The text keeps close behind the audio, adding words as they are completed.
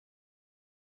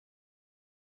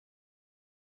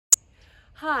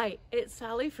Hi, it's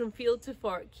Sally from Field to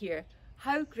Fork here.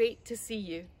 How great to see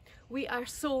you. We are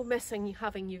so missing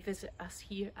having you visit us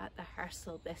here at the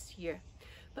Hirsel this year.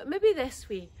 But maybe this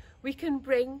way we can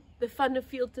bring the fun of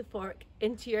Field to Fork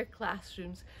into your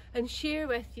classrooms and share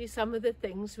with you some of the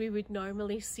things we would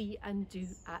normally see and do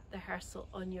at the Hirsel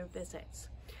on your visits.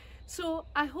 So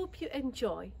I hope you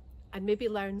enjoy and maybe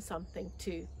learn something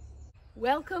too.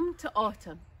 Welcome to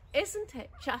autumn. Isn't it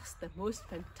just the most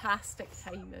fantastic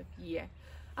time of year?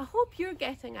 I hope you're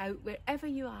getting out wherever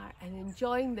you are and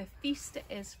enjoying the feast it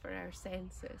is for our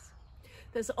senses.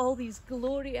 There's all these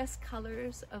glorious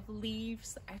colours of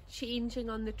leaves that are changing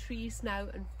on the trees now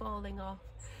and falling off,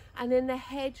 and in the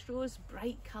hedgerows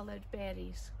bright coloured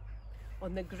berries.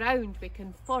 On the ground we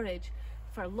can forage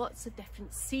for lots of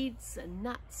different seeds and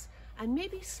nuts and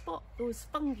maybe spot those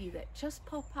fungi that just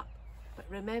pop up, but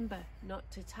remember not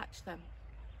to touch them.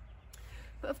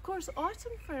 But of course,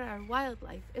 autumn for our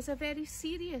wildlife is a very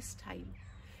serious time.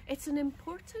 It's an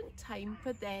important time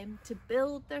for them to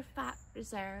build their fat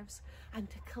reserves and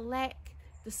to collect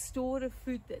the store of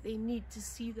food that they need to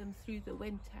see them through the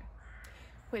winter,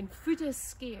 when food is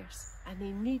scarce and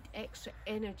they need extra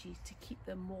energy to keep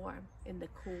them warm in the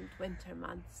cold winter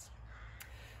months.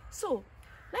 So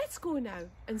let's go now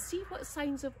and see what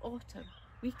signs of autumn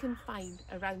we can find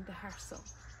around the Hirsel.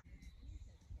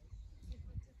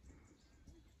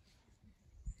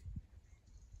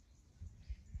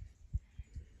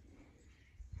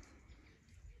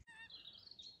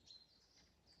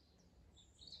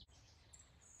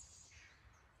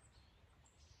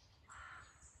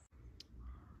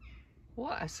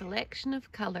 What a selection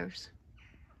of colours.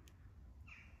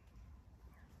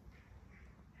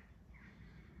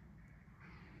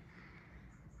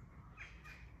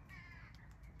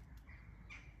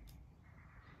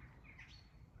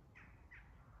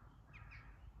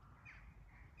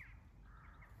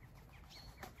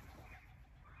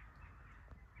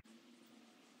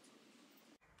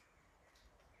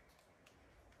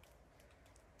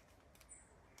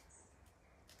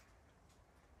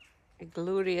 A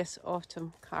glorious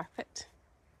autumn carpet.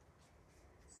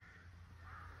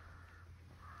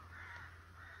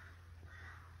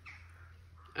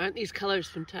 Aren't these colours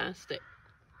fantastic?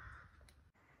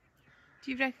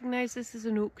 Do you recognise this as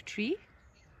an oak tree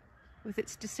with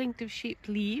its distinctive shaped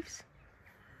leaves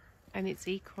and its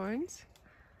acorns?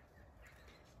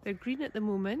 They're green at the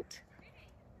moment,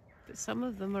 but some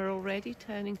of them are already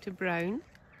turning to brown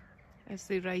as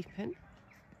they ripen.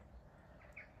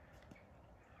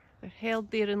 They're held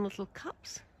there in little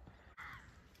cups.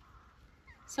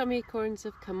 Some acorns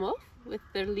have come off with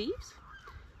their leaves,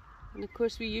 and of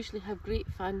course we usually have great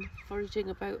fun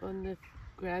foraging about on the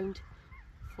ground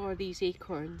for these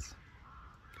acorns.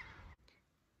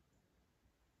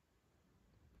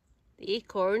 The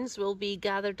acorns will be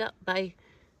gathered up by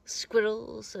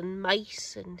squirrels and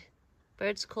mice and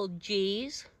birds called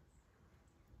jays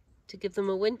to give them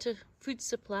a winter food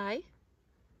supply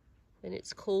when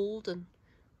it's cold and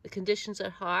the conditions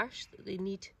are harsh that they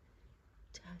need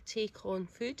to take on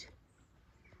food.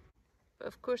 But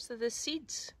of course they're the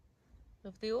seeds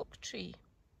of the oak tree.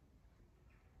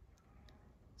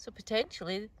 So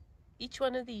potentially each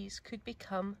one of these could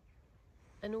become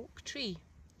an oak tree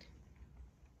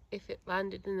if it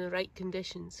landed in the right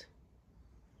conditions.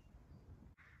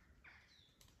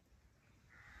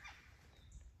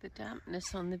 The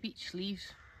dampness on the beech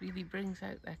leaves really brings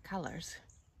out their colours.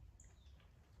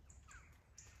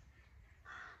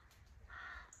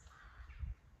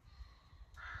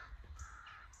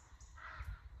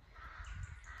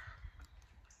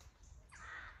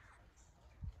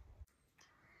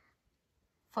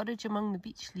 Forage among the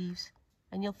beech leaves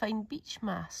and you'll find beech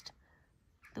mast,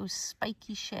 those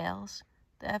spiky shells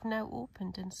that have now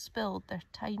opened and spilled their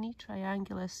tiny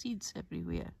triangular seeds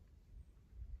everywhere.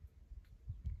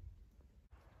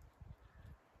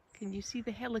 Can you see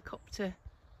the helicopter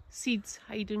seeds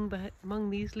hiding among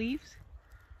these leaves?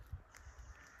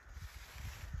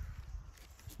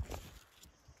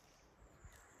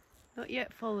 Not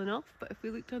yet fallen off, but if we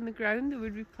looked on the ground there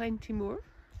would be plenty more.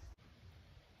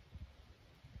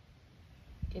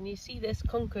 Can you see this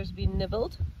conker's been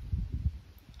nibbled?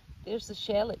 There's the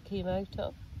shell it came out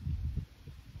of.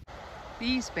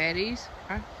 These berries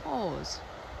are haws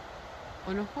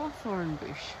on a hawthorn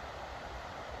bush.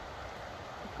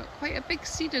 They've got quite a big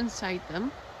seed inside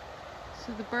them,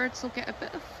 so the birds will get a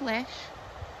bit of flesh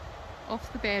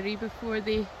off the berry before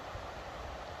they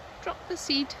drop the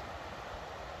seed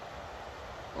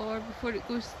or before it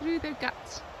goes through their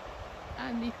guts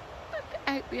and they put it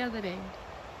out the other end.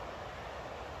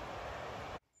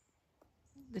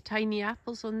 The tiny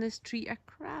apples on this tree are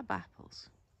crab apples.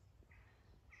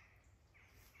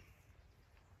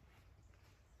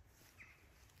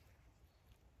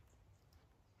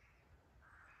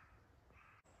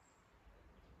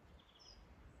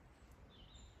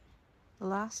 The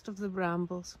last of the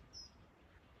brambles.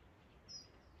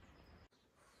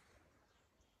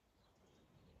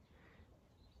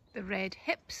 The red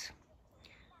hips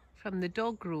from the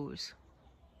dog rose.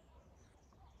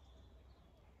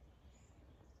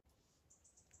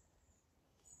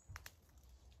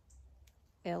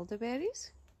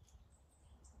 Elderberries.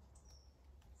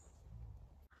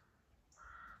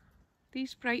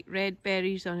 These bright red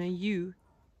berries on a yew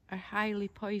are highly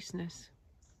poisonous.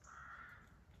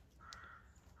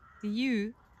 The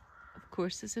yew, of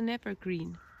course, is an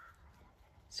evergreen,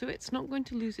 so it's not going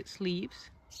to lose its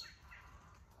leaves.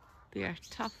 They are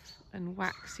tough and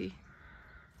waxy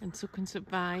and so can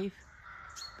survive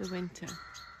the winter.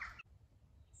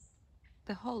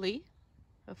 The holly,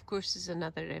 of course, is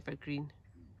another evergreen,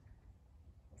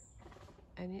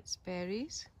 and its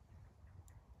berries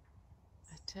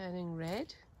are turning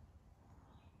red.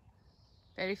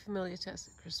 Very familiar to us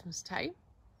at Christmas time.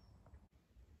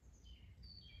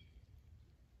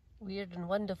 Weird and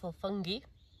wonderful fungi.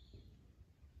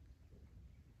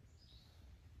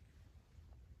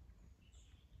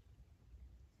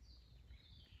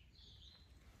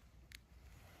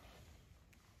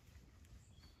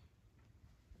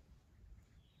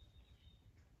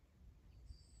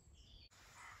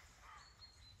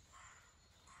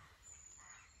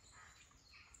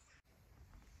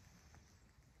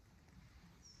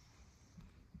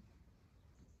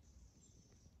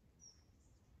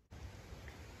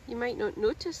 You might not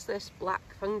notice this black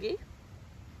fungi.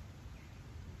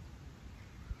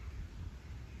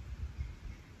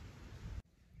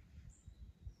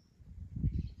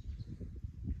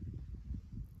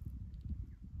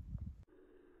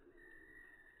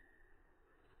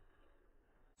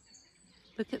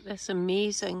 Look at this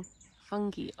amazing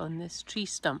fungi on this tree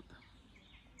stump.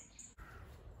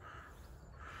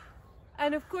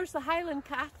 And of course the Highland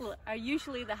cattle are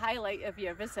usually the highlight of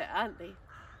your visit, aren't they?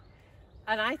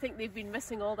 And I think they've been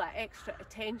missing all that extra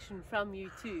attention from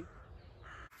you too.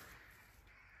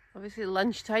 Obviously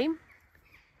lunchtime,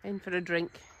 in for a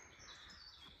drink.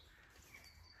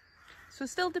 So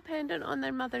still dependent on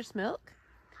their mother's milk,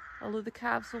 although the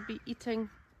calves will be eating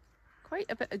quite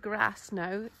a bit of grass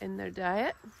now in their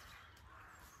diet.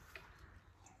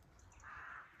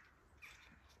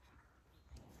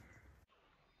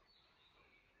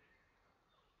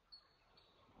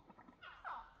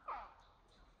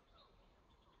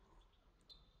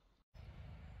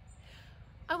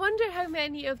 I wonder how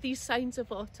many of these signs of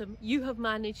autumn you have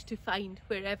managed to find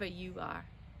wherever you are.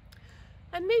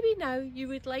 And maybe now you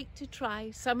would like to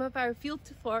try some of our Field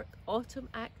to Fork autumn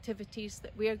activities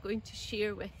that we are going to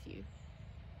share with you.